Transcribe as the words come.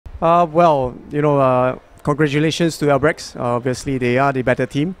Well, congratulations to Albirex. Obviously, they are the better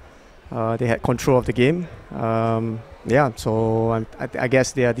team. They had control of the game. Yeah, so I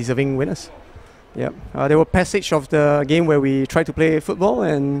guess they are deserving winners. Yeah, there were passage of the game where we tried to play football,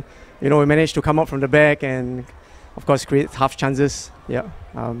 and we managed to come out from the back and, of course, create half chances. Yeah,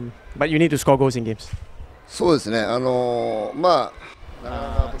 but you need to score goals in games. そうですね。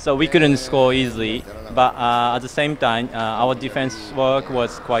So we couldn't score easily, but at the same time, our defense work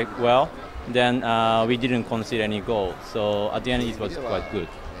was quite well. Then we didn't concede any goal. So at the end, it was quite good.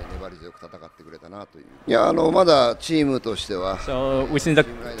 粘り強く戦ってくれたなという。いや、まだチームとしては。So within the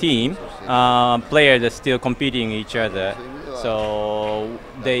team, players are still competing each other. So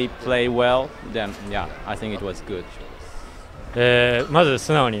they play well. Then yeah, I think it was good. まず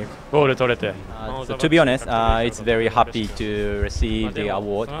素直にゴール取れて。So to be honest, it's very happy to receive the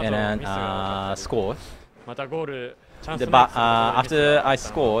award and then score. またゴール。But after I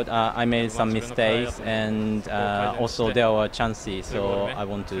scored, I made some mistakes, and also there were chances. So I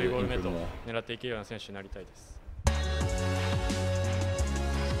want to improve more. 狙っていけるような選手になりたいです。